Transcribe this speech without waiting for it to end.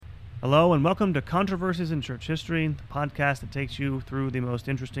Hello and welcome to Controversies in Church History, the podcast that takes you through the most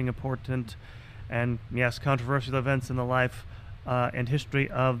interesting, important, and yes, controversial events in the life and history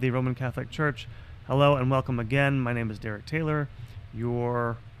of the Roman Catholic Church. Hello and welcome again. My name is Derek Taylor,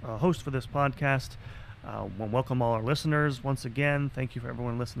 your host for this podcast. Welcome all our listeners once again. Thank you for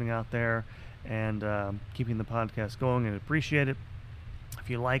everyone listening out there and keeping the podcast going, and appreciate it.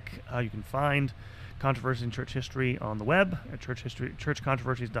 If you like, you can find Controversies in Church History on the web at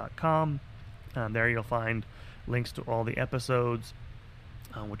churchcontroversies.com. There you'll find links to all the episodes,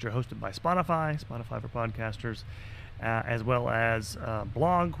 which are hosted by Spotify for podcasters, as well as a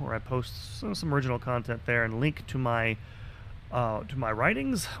blog where I post some original content there, and link to my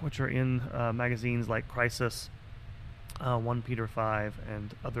writings, which are in magazines like Crisis, 1 Peter 5,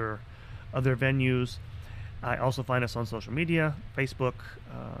 and other venues. I also find us on social media, Facebook,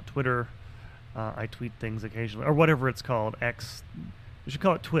 Twitter. I tweet things occasionally, or whatever it's called, X. We should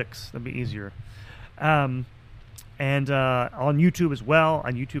call it Twix. That'd be easier. And on YouTube as well.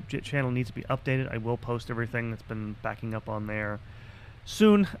 Our YouTube channel needs to be updated. I will post everything that's been backing up on there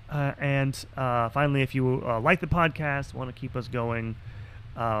soon. And finally, if you like the podcast, want to keep us going,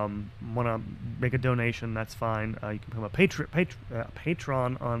 want to make a donation, that's fine. You can become a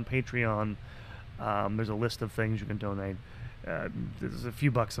patron on Patreon. There's a list of things you can donate. There's a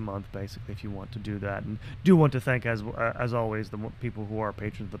few bucks a month, basically, if you want to do that. And do want to thank, as always, the people who are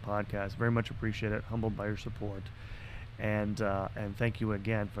patrons of the podcast. Very much appreciate it. Humbled by your support. And thank you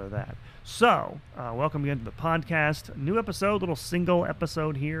again for that. So, welcome again to the podcast. New episode, little single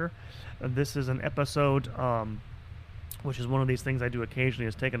episode here. This is an episode, which is one of these things I do occasionally,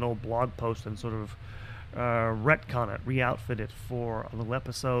 is take an old blog post and sort of retcon it, re-outfit it for a little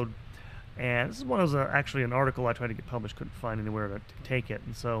episode. And this is one of those, actually an article I tried to get published, couldn't find anywhere to take it.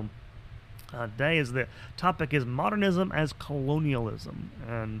 And so today the topic is Modernism as Colonialism.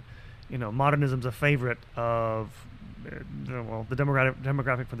 And, you know, modernism's a favorite of, the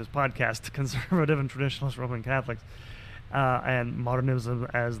demographic for this podcast, conservative and traditionalist Roman Catholics. And modernism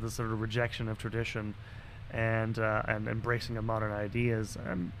as the sort of rejection of tradition and embracing of modern ideas.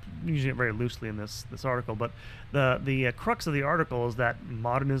 I'm using it very loosely in this article. But the crux of the article is that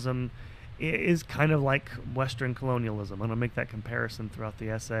modernism is kind of like Western colonialism. I'm going to make that comparison throughout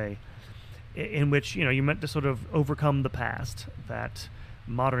the essay, in which, you know, you're meant to sort of overcome the past, that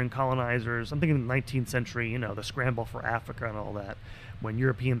modern colonizers, I'm thinking the 19th century, you know, the scramble for Africa and all that, when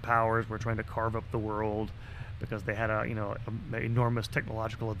European powers were trying to carve up the world because they had an enormous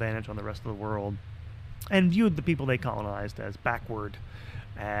technological advantage on the rest of the world, and viewed the people they colonized as backward,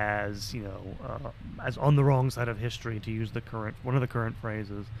 as, you know, as on the wrong side of history, to use one of the current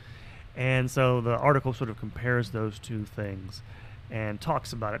phrases. And so the article sort of compares those two things and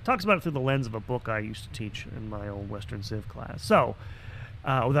talks about it through the lens of a book I used to teach in my old Western Civ class. So,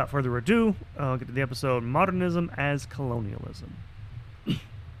 without further ado, I'll get to the episode, Modernism as Colonialism.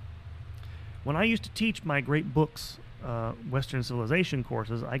 When I used to teach my great books, Western Civilization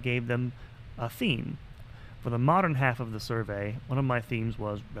courses, I gave them a theme. For the modern half of the survey, one of my themes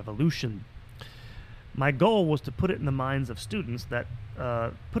was revolution. My goal was to put it in the minds of students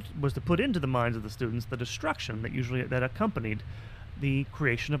put into the minds of the students the destruction that accompanied the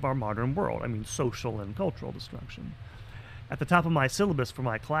creation of our modern world. I mean, social and cultural destruction. At the top of my syllabus for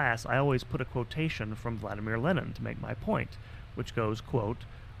my class, I always put a quotation from Vladimir Lenin to make my point, which goes, quote,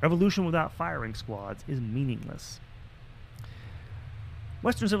 "Revolution without firing squads is meaningless."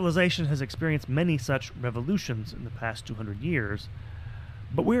 Western civilization has experienced many such revolutions in the past 200 years,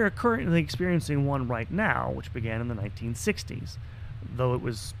 but we are currently experiencing one right now, which began in the 1960s, though it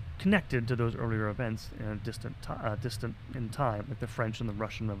was connected to those earlier events in a distant in time, like the French and the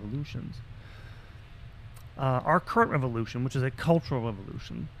Russian revolutions. Our current revolution, which is a cultural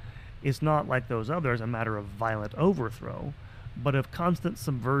revolution, is not, like those others, a matter of violent overthrow, but of constant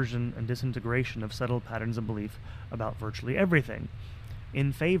subversion and disintegration of settled patterns of belief about virtually everything,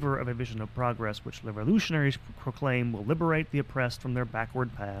 in favor of a vision of progress which the revolutionaries proclaim will liberate the oppressed from their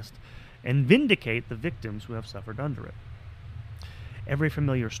backward past and vindicate the victims who have suffered under it. Every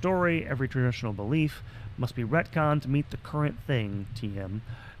familiar story, every traditional belief must be retconned to meet the current thing, TM,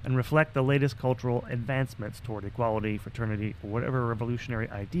 and reflect the latest cultural advancements toward equality, fraternity, or whatever revolutionary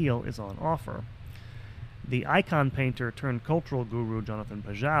ideal is on offer. The icon painter turned cultural guru Jonathan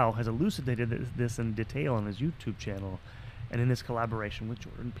Pajau has elucidated this in detail on his YouTube channel and in his collaboration with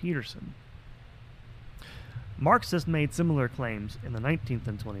Jordan Peterson. Marxists made similar claims in the 19th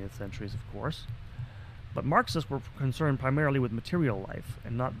and 20th centuries, of course, but Marxists were concerned primarily with material life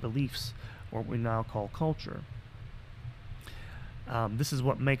and not beliefs, or what we now call culture. This is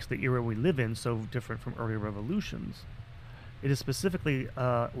what makes the era we live in so different from earlier revolutions. It is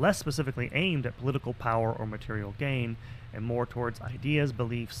less specifically aimed at political power or material gain, and more towards ideas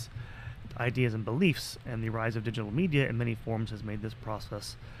and beliefs. And the rise of digital media in many forms has made this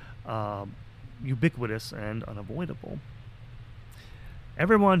process ubiquitous and unavoidable.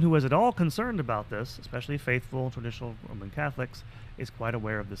 Everyone who is at all concerned about this, especially faithful traditional Roman Catholics, is quite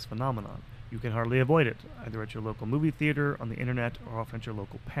aware of this phenomenon. You can hardly avoid it, either at your local movie theater, on the internet, or often at your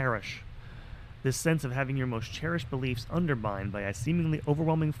local parish. This sense of having your most cherished beliefs undermined by a seemingly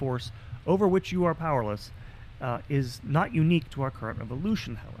overwhelming force over which you are powerless is not unique to our current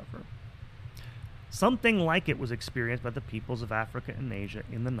revolution, however. Something like it was experienced by the peoples of Africa and Asia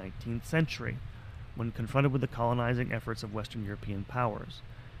in the 19th century, when confronted with the colonizing efforts of Western European powers.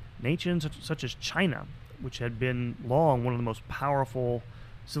 Nations such as China, which had been long one of the most powerful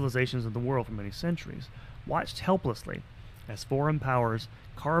civilizations of the world for many centuries, watched helplessly as foreign powers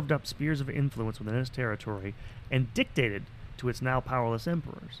carved up spheres of influence within its territory and dictated to its now powerless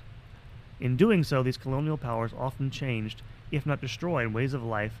emperors. In doing so, these colonial powers often changed, if not destroyed, ways of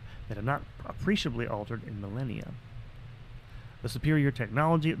life that had not appreciably altered in millennia. The superior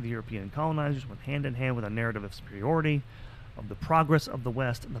technology of the European colonizers went hand in hand with a narrative of superiority, of the progress of the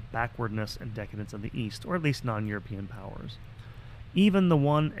West and the backwardness and decadence of the East, or at least non-European powers. Even the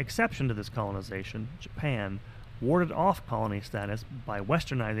one exception to this colonization, Japan, warded off colony status by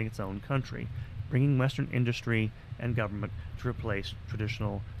westernizing its own country, bringing Western industry and government to replace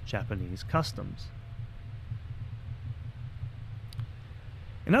traditional Japanese customs.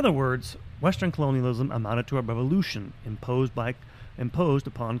 In other words, Western colonialism amounted to a revolution imposed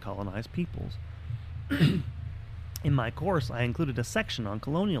upon colonized peoples. In my course, I included a section on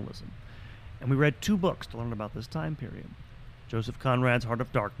colonialism, and we read 2 books to learn about this time period: Joseph Conrad's Heart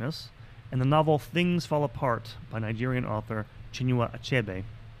of Darkness and the novel Things Fall Apart by Nigerian author Chinua Achebe.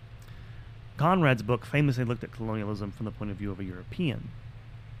 Conrad's book famously looked at colonialism from the point of view of a European.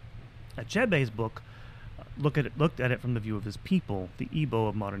 Achebe's book looked at it from the view of his people, the Igbo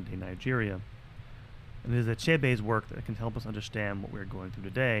of modern-day Nigeria. And it is Achebe's work that can help us understand what we're going through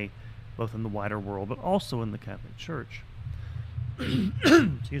today, both in the wider world, but also in the Catholic Church.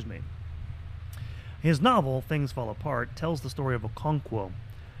 Excuse me. His novel, Things Fall Apart, tells the story of Okonkwo,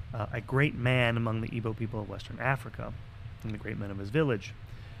 a great man among the Igbo people of Western Africa, and the great men of his village.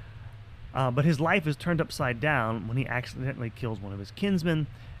 But his life is turned upside down when he accidentally kills one of his kinsmen,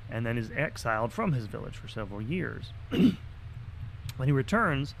 and then is exiled from his village for several years. When he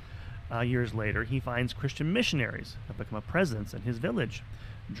returns, years later, he finds Christian missionaries have become a presence in his village,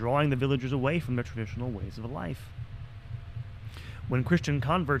 drawing the villagers away from their traditional ways of life. When Christian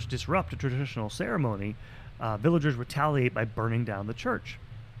converts disrupt a traditional ceremony, villagers retaliate by burning down the church.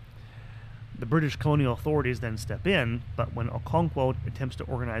 The British colonial authorities then step in, but when Okonkwo attempts to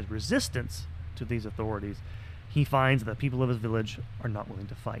organize resistance to these authorities, he finds that the people of his village are not willing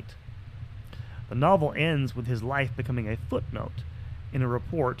to fight. The novel ends with his life becoming a footnote in a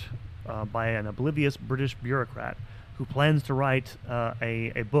report by an oblivious British bureaucrat who plans to write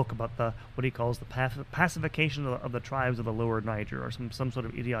a book about what he calls the pacification of the tribes of the Lower Niger, or some sort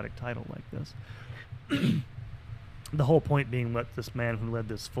of idiotic title like this. The whole point being that this man who led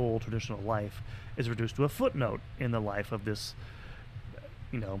this full traditional life is reduced to a footnote in the life of this,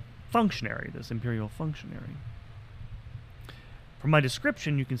 functionary, this imperial functionary. From my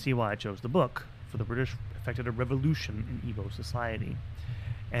description, you can see why I chose the book, for the British effected a revolution in Igbo society.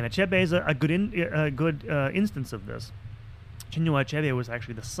 And Achebe is a good instance of this. Chinua Achebe was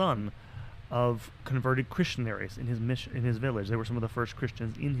actually the son of converted Christianaries in his village. They were some of the first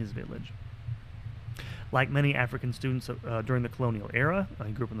Christians in his village. Like many African students during the colonial era,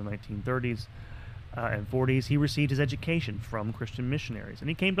 he grew up in the 1930s and 40s, he received his education from Christian missionaries, and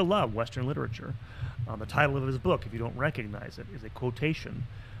he came to love Western literature. The title of his book, if you don't recognize it, is a quotation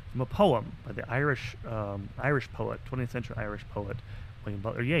from a poem by the Irish poet, 20th century Irish poet, William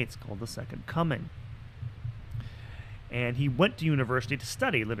Butler Yeats, called The Second Coming. And he went to university to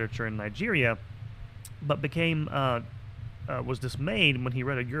study literature in Nigeria, but was dismayed when he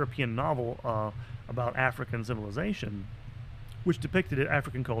read a European novel about African civilization, which depicted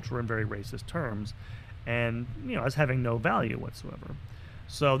African culture in very racist terms, and as having no value whatsoever.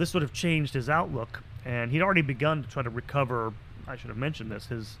 So this sort of changed his outlook, and he'd already begun to try to recover. I should have mentioned this.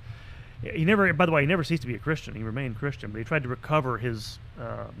 He never ceased to be a Christian. He remained Christian, but he tried to recover his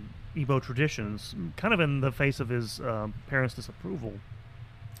Igbo traditions, kind of in the face of his parents' disapproval.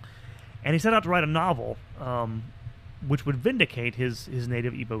 And he set out to write a novel which would vindicate his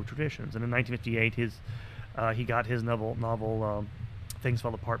native Igbo traditions. And in 1958, he got his novel Things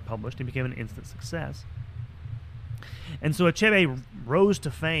Fall Apart published and became an instant success. And so Achebe rose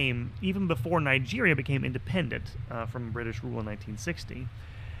to fame even before Nigeria became independent from British rule in 1960.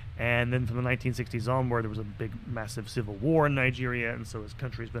 And then from the 1960s onward, there was a big, massive civil war in Nigeria, and so his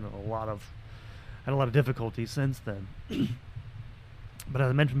country's been in had a lot of difficulties since then. But as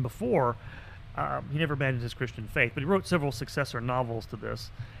I mentioned before, he never abandoned his Christian faith, but he wrote several successor novels to this,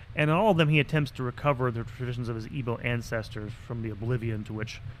 and in all of them he attempts to recover the traditions of his Igbo ancestors from the oblivion to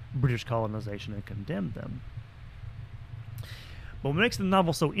which British colonization had condemned them. But what makes the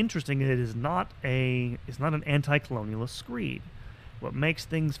novel so interesting is it's not an anti-colonialist screed. What makes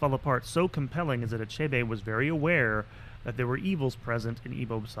things fall apart so compelling is that Achebe was very aware that there were evils present in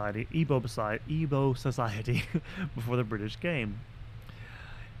Igbo society before the British came.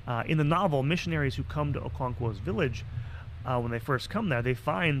 In the novel, missionaries who come to Okonkwo's village, when they first come there, they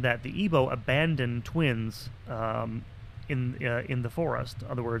find that the Igbo abandon twins in the forest. In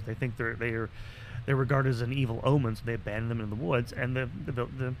other words, they think they're regarded as an evil omen, so they abandon them in the woods, and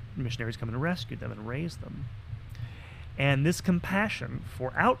the missionaries come and rescue them and raise them. And this compassion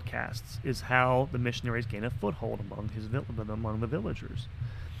for outcasts is how the missionaries gain a foothold among the villagers.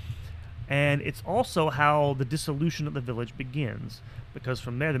 And it's also how the dissolution of the village begins, because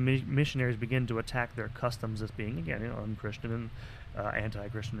from there the missionaries begin to attack their customs as being, again, unchristian and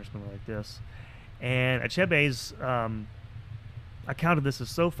anti-Christian or something like this. And Achebe's account of this is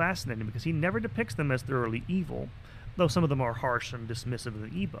so fascinating because he never depicts them as thoroughly evil, though some of them are harsh and dismissive of the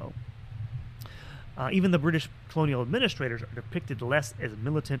Igbo. Even the British colonial administrators are depicted less as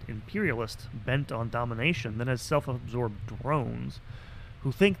militant imperialists bent on domination than as self-absorbed drones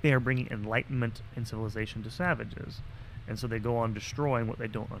who think they are bringing enlightenment and civilization to savages, and so they go on destroying what they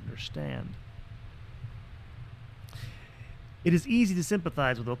don't understand. It is easy to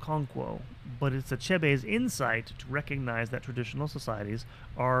sympathize with Okonkwo, but it's Achebe's insight to recognize that traditional societies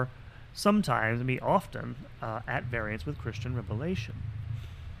are sometimes, often, at variance with Christian revelation.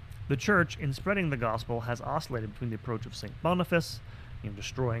 The Church, in spreading the gospel, has oscillated between the approach of St. Boniface,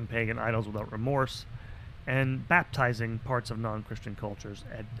 destroying pagan idols without remorse, and baptizing parts of non-Christian cultures,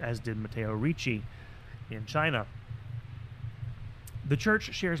 as did Matteo Ricci in China. The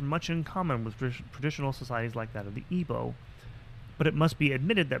Church shares much in common with traditional societies like that of the Igbo, but it must be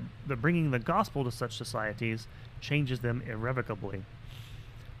admitted that bringing the gospel to such societies changes them irrevocably.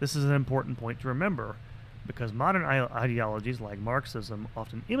 This is an important point to remember, because modern ideologies like Marxism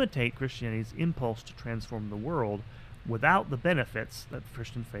often imitate Christianity's impulse to transform the world without the benefits that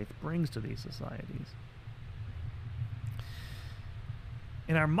Christian faith brings to these societies.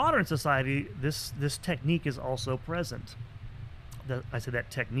 In our modern society, this technique is also present. I say that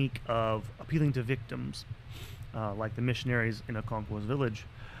technique of appealing to victims, like the missionaries in Okonkwo's village.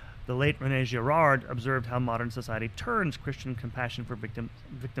 The late René Girard observed how modern society turns Christian compassion for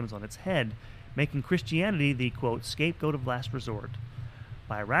victims on its head, making Christianity the, quote, scapegoat of last resort,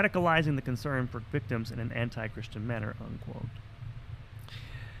 by radicalizing the concern for victims in an anti-Christian manner, unquote.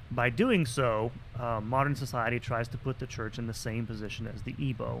 By doing so, modern society tries to put the church in the same position as the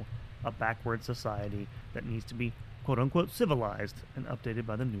Igbo, a backward society that needs to be, quote-unquote, civilized and updated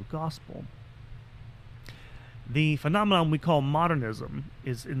by the new gospel. The phenomenon we call modernism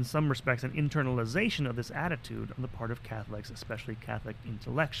is in some respects an internalization of this attitude on the part of Catholics, especially Catholic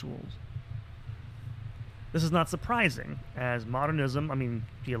intellectuals. This is not surprising, as modernism,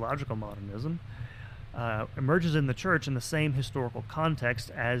 theological modernism, emerges in the church in the same historical context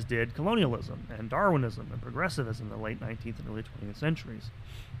as did colonialism and Darwinism and progressivism in the late 19th and early 20th centuries.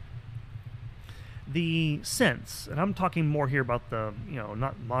 The sense, and I'm talking more here about the,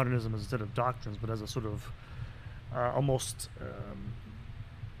 not modernism as a set of doctrines, but as a sort of almost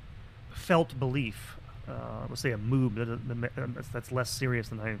felt belief, let's say a mood that's less serious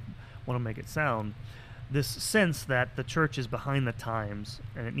than I want to make it sound. This sense that the church is behind the times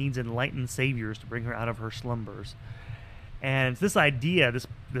and it needs enlightened saviors to bring her out of her slumbers. And this idea,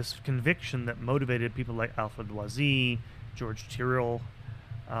 this conviction that motivated people like Alfred Loisy, George Tyrrell,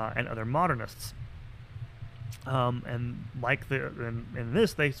 and other modernists. And in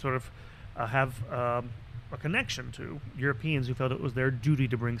this, they sort of have a connection to Europeans who felt it was their duty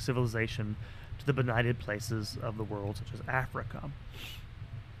to bring civilization to the benighted places of the world, such as Africa.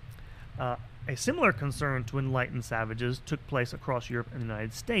 A similar concern to enlighten savages took place across Europe and the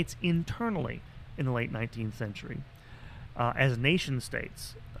United States internally in the late 19th century, as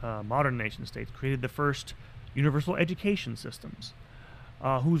nation-states, modern nation-states, created the first universal education systems,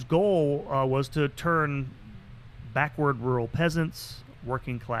 whose goal was to turn backward rural peasants,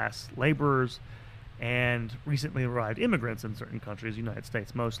 working-class laborers, and recently arrived immigrants in certain countries, the United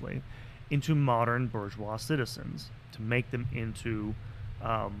States mostly, into modern bourgeois citizens, to make them into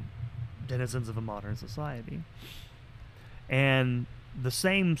denizens of a modern society. And the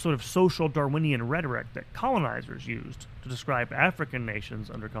same sort of social Darwinian rhetoric that colonizers used to describe African nations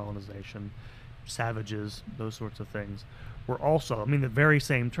under colonization, savages, those sorts of things, were also, I mean, the very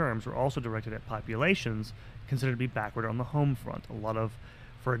same terms were also directed at populations considered to be backward on the home front. A lot of,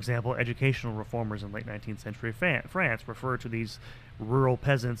 for example, educational reformers in late 19th century France referred to these rural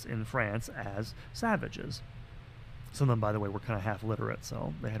peasants in France as savages. Some of them, by the way, were kind of half literate,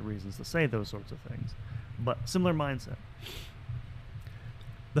 so they had reasons to say those sorts of things. But similar mindset.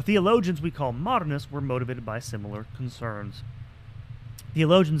 The theologians we call modernists were motivated by similar concerns.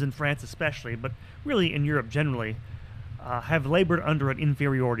 Theologians in France especially, but really in Europe generally, have labored under an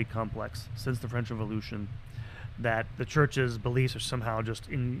inferiority complex since the French Revolution, that the church's beliefs are somehow just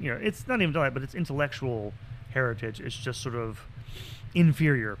it's not even that, but its intellectual heritage is just sort of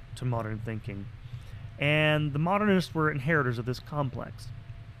inferior to modern thinking. And the modernists were inheritors of this complex.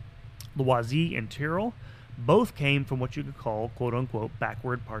 Loisy and Tyrol both came from what you could call, quote-unquote,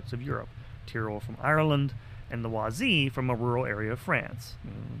 backward parts of Europe. Tyrol from Ireland, and Loisy from a rural area of France,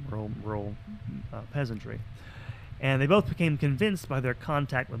 rural peasantry. And they both became convinced by their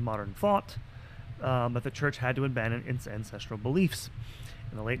contact with modern thought that the church had to abandon its ancestral beliefs.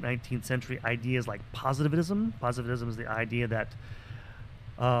 In the late 19th century, ideas like positivism is the idea that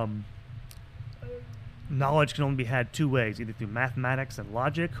knowledge can only be had two ways, either through mathematics and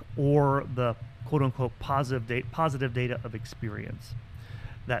logic or the quote-unquote positive data of experience.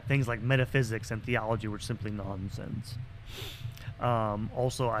 That things like metaphysics and theology were simply nonsense.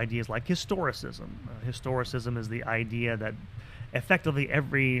 Also, ideas like historicism. Historicism is the idea that effectively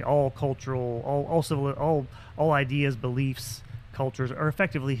all ideas, beliefs, cultures are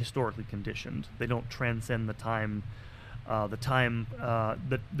effectively historically conditioned. They don't transcend the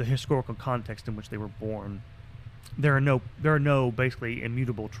historical context in which they were born. There are no basically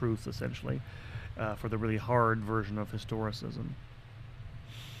immutable truths, essentially, for the really hard version of historicism.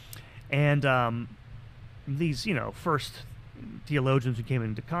 And these, first theologians who came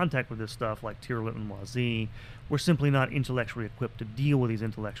into contact with this stuff, like Tyrol and Loisy, were simply not intellectually equipped to deal with these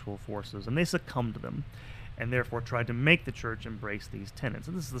intellectual forces, and they succumbed to them, and therefore tried to make the church embrace these tenets.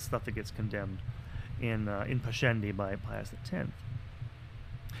 And this is the stuff that gets condemned in Pascendi by Pius X.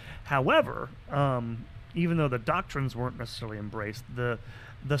 However, even though the doctrines weren't necessarily embraced, the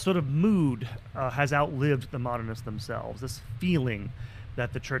sort of mood has outlived the modernists themselves, this feeling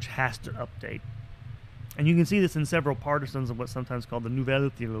that the church has to update. And you can see this in several partisans of what's sometimes called the Nouvelle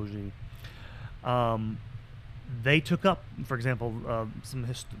Theologie. They took up, for example,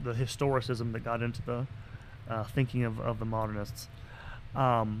 the historicism that got into the thinking of the modernists,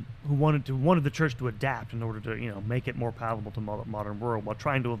 who wanted the church to adapt in order to make it more palatable to the modern world while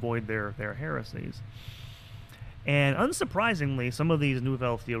trying to avoid their heresies. And unsurprisingly, some of these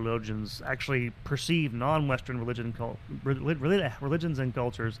Nouvelle theologians actually perceive non-Western religions and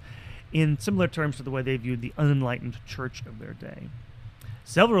cultures in similar terms to the way they viewed the unenlightened church of their day.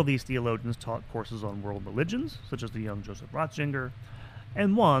 Several of these theologians taught courses on world religions, such as the young Joseph Ratzinger,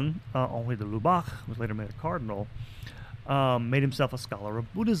 and one, Henri de Lubac, who was later made a cardinal, made himself a scholar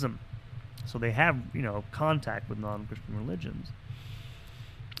of Buddhism. So they have, contact with non-Christian religions.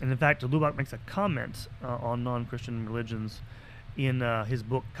 And in fact, Lubac makes a comment on non-Christian religions in his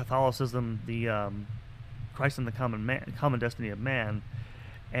book Catholicism, the Christ and the Common Destiny of Man,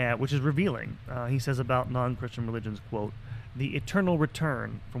 which is revealing. He says about non-Christian religions, quote, "The eternal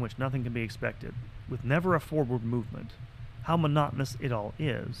return from which nothing can be expected, with never a forward movement. How monotonous it all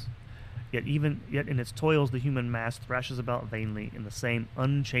is. Yet in its toils the human mass thrashes about vainly in the same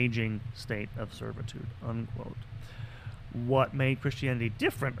unchanging state of servitude," unquote. What made Christianity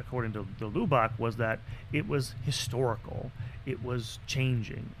different, according to Lubac, was that it was historical, it was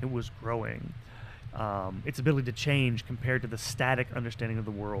changing, it was growing. Its ability to change compared to the static understanding of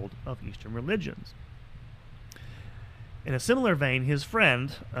the world of Eastern religions. In a similar vein, his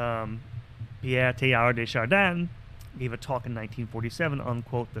friend, Pierre Teilhard de Chardin, gave a talk in 1947 on,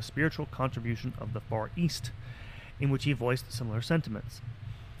 quote, "the spiritual contribution of the Far East," in which he voiced similar sentiments.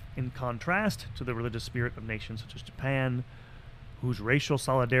 In contrast to the religious spirit of nations such as Japan, whose racial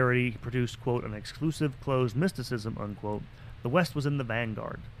solidarity produced, quote, "an exclusive closed mysticism," unquote, the West was in the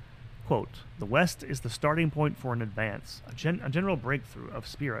vanguard. Quote, "The West is the starting point for an advance, a general breakthrough of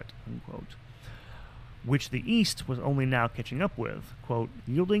spirit," unquote, which the East was only now catching up with, quote,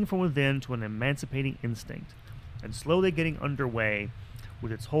 "yielding from within to an emancipating instinct, and slowly getting underway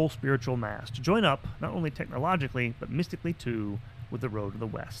with its whole spiritual mass, to join up, not only technologically, but mystically too, with the road to the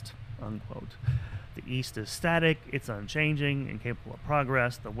West," unquote. The East is static, it's unchanging, incapable of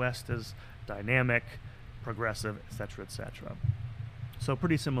progress. The West is dynamic, progressive, etc., etc. So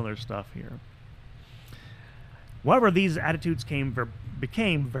pretty similar stuff here. However, these attitudes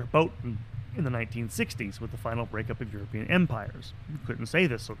became verboten in the 1960s with the final breakup of European empires. You couldn't say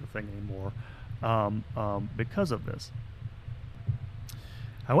this sort of thing anymore because of this.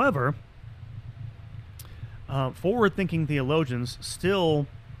 However, forward-thinking theologians still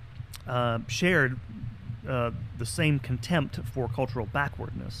shared the same contempt for cultural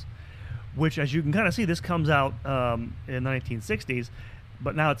backwardness, which, as you can kind of see, this comes out in the 1960s,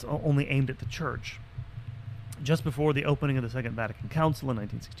 but now it's only aimed at the church. Just before the opening of the Second Vatican Council in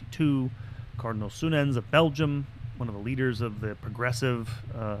 1962, Cardinal Sunens of Belgium, one of the leaders of the progressive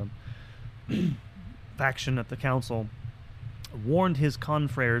faction at the council, warned his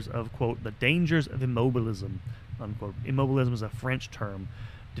confreres of, quote, the dangers of immobilism, unquote. Immobilism is a French term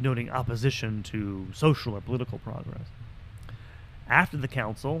denoting opposition to social or political progress. After the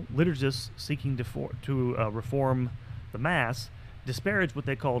council, liturgists seeking to reform the Mass disparaged what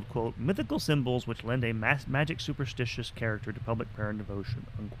they called, quote, mythical symbols which lend a magic superstitious character to public prayer and devotion,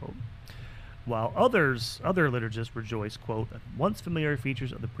 unquote. While other liturgists rejoice, quote, that once familiar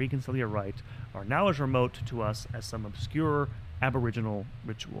features of the preconciliar rite are now as remote to us as some obscure aboriginal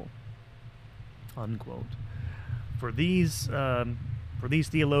ritual, unquote. For these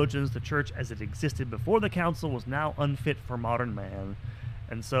theologians, the church as it existed before the council was now unfit for modern man,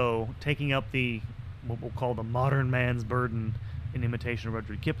 and so taking up what we'll call the modern man's burden in imitation of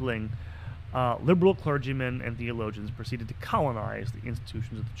Rudyard Kipling, liberal clergymen and theologians proceeded to colonize the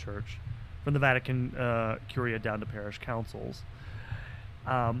institutions of the church, from the Vatican Curia down to parish councils,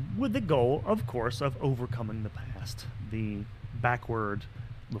 with the goal, of course, of overcoming the past, the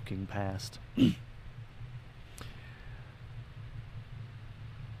backward-looking past.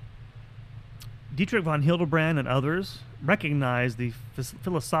 Dietrich von Hildebrand and others recognize the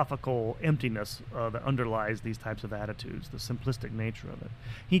philosophical emptiness that underlies these types of attitudes, the simplistic nature of it.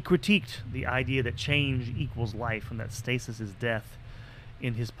 He critiqued the idea that change equals life and that stasis is death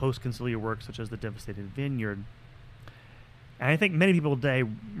in his post-conciliar works such as The Devastated Vineyard. And I think many people today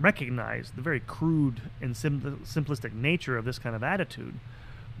recognize the very crude and simplistic nature of this kind of attitude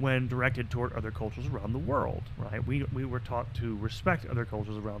when directed toward other cultures around the world, right? We were taught to respect other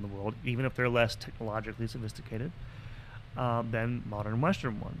cultures around the world, even if they're less technologically sophisticated than modern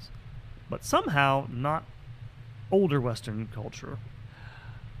Western ones. But somehow not older Western culture.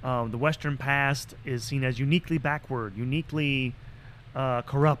 The Western past is seen as uniquely backward, uniquely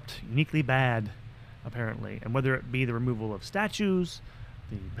corrupt, uniquely bad, apparently. And whether it be the removal of statues,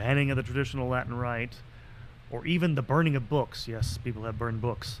 the banning of the traditional Latin Rite, or even the burning of books. Yes, people have burned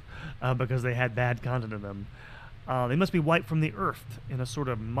books because they had bad content in them. They must be wiped from the earth in a sort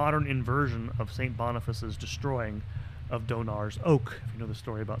of modern inversion of St. Boniface's destroying of Donar's oak. If you know the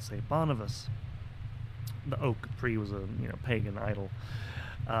story about St. Boniface, the oak tree was a pagan idol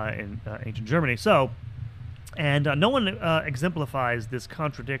in ancient Germany. So, and no one exemplifies this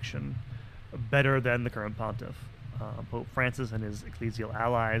contradiction better than the current pontiff. Pope Francis and his ecclesial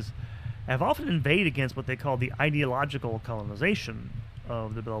allies have often inveighed against what they call the ideological colonization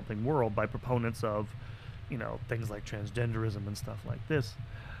of the developing world by proponents of, things like transgenderism and stuff like this.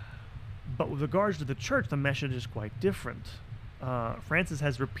 But with regards to the church, the message is quite different. Francis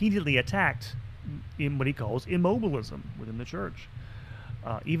has repeatedly attacked in what he calls immobilism within the church,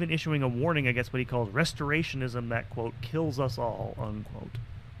 even issuing a warning against what he calls restorationism that, quote, kills us all, unquote.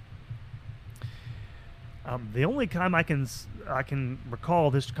 The only time I can recall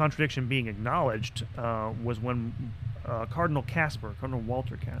this contradiction being acknowledged was when Cardinal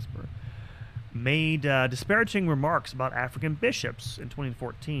Walter Casper, made disparaging remarks about African bishops in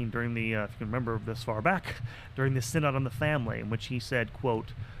 2014 during the, if you can remember this far back, during the Synod on the Family, in which he said,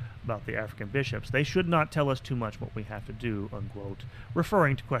 quote, about the African bishops, they should not tell us too much what we have to do, unquote,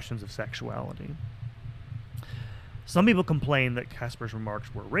 referring to questions of sexuality. Some people complain that Casper's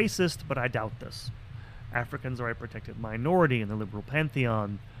remarks were racist, but I doubt this. Africans are a protected minority in the liberal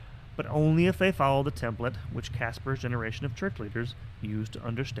pantheon, but only if they follow the template which Casper's generation of church leaders used to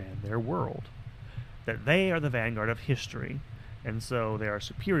understand their world. That they are the vanguard of history, and so they are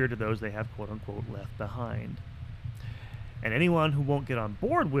superior to those they have quote-unquote left behind. And anyone who won't get on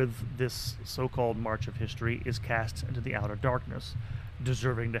board with this so-called march of history is cast into the outer darkness,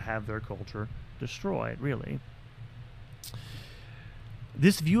 deserving to have their culture destroyed, really.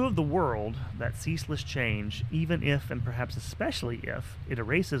 This view of the world, that ceaseless change, even if, and perhaps especially if, it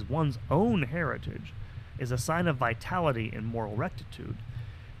erases one's own heritage, is a sign of vitality and moral rectitude,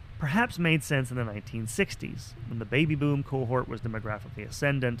 perhaps made sense in the 1960s, when the baby boom cohort was demographically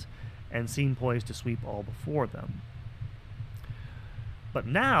ascendant and seemed poised to sweep all before them. But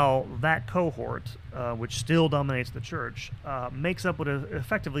now that cohort, which still dominates the church, makes up what is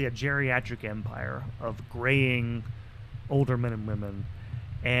effectively a geriatric empire of graying older men and women,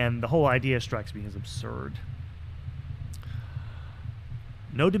 and the whole idea strikes me as absurd.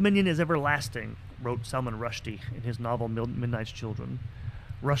 No dominion is everlasting, wrote Salman Rushdie in his novel Midnight's Children.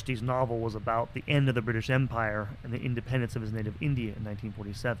 Rushdie's novel was about the end of the British Empire and the independence of his native India in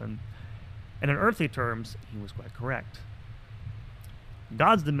 1947, and in earthly terms, he was quite correct.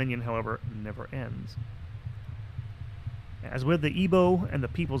 God's dominion, however, never ends. As with the Igbo and the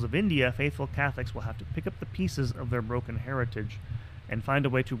peoples of India, faithful Catholics will have to pick up the pieces of their broken heritage and find a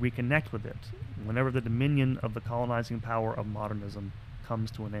way to reconnect with it whenever the dominion of the colonizing power of modernism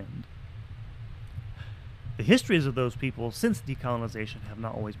comes to an end. The histories of those people since decolonization have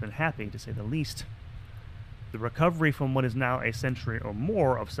not always been happy, to say the least. The recovery from what is now a century or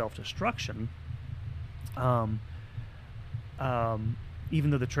more of self-destruction, even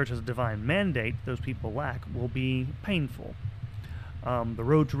though the church has a divine mandate those people lack, will be painful. The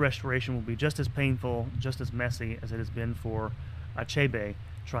road to restoration will be just as painful, just as messy as it has been for Achebe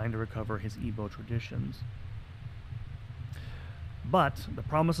trying to recover his Igbo traditions. But the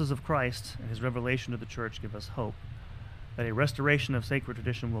promises of Christ and his revelation to the church give us hope that a restoration of sacred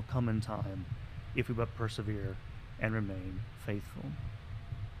tradition will come in time if we but persevere and remain faithful.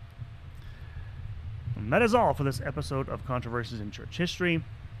 And that is all for this episode of Controversies in Church History.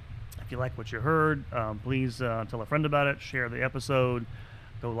 If you like what you heard, please tell a friend about it, share the episode,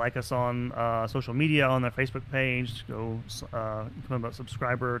 go like us on social media on our Facebook page, go become a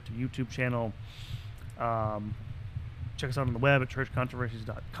subscriber to YouTube channel. Check us out on the web at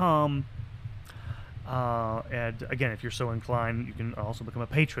churchcontroversies.com. And again, if you're so inclined, you can also become a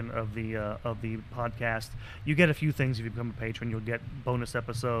patron of the podcast. You get a few things if you become a patron. You'll get bonus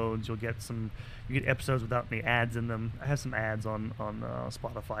episodes. You get episodes without any ads in them. I have some ads on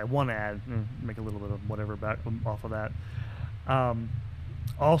Spotify. One ad, make a little bit of whatever back off of that.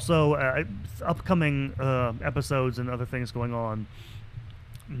 Also, upcoming episodes and other things going on.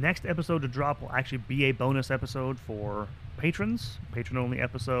 Next episode to drop will actually be a bonus episode for patrons, patron-only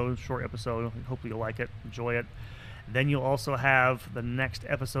episode, short episode. Hopefully you'll like it, enjoy it. Then you'll also have the next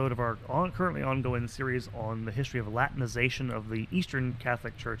episode of our currently ongoing series on the history of Latinization of the Eastern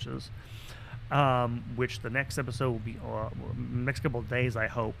Catholic churches, which the next episode will be next couple of days, I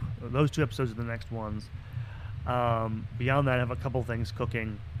hope. Those two episodes are the next ones. Beyond that, I have a couple things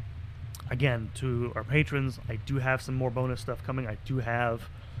cooking. Again, to our patrons, I do have some more bonus stuff coming.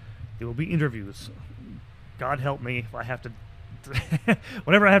 There will be interviews. God help me if I have to,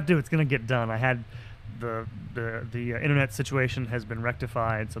 whatever I have to do, it's going to get done. I had the internet situation has been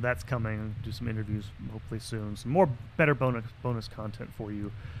rectified, so that's coming. Do some interviews hopefully soon. Some more better bonus content for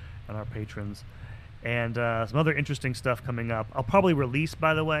you and our patrons. And some other interesting stuff coming up. I'll probably release,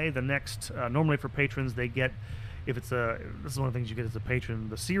 by the way, the next, normally for patrons, they get, this is one of the things you get as a patron,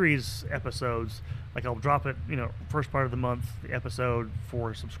 the series episodes, like I'll drop it, first part of the month, the episode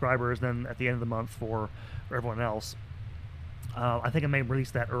for subscribers, then at the end of the month for everyone else. I think I may release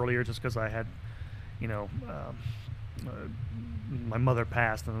that earlier just because I had, my mother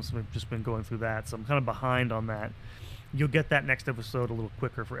passed and I've just been going through that, so I'm kind of behind on that. You'll get that next episode a little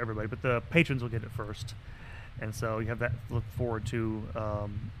quicker for everybody, but the patrons will get it first. And so you have that to look forward to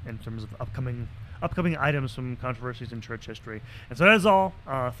in terms of upcoming items from Controversies in Church History. And so that is all.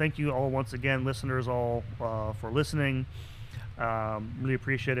 Thank you all once again, listeners all, for listening. Really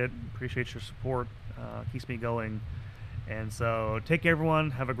appreciate it. Appreciate your support. Keeps me going. And so take care,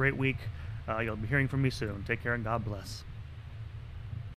 everyone. Have a great week. You'll be hearing from me soon. Take care and God bless.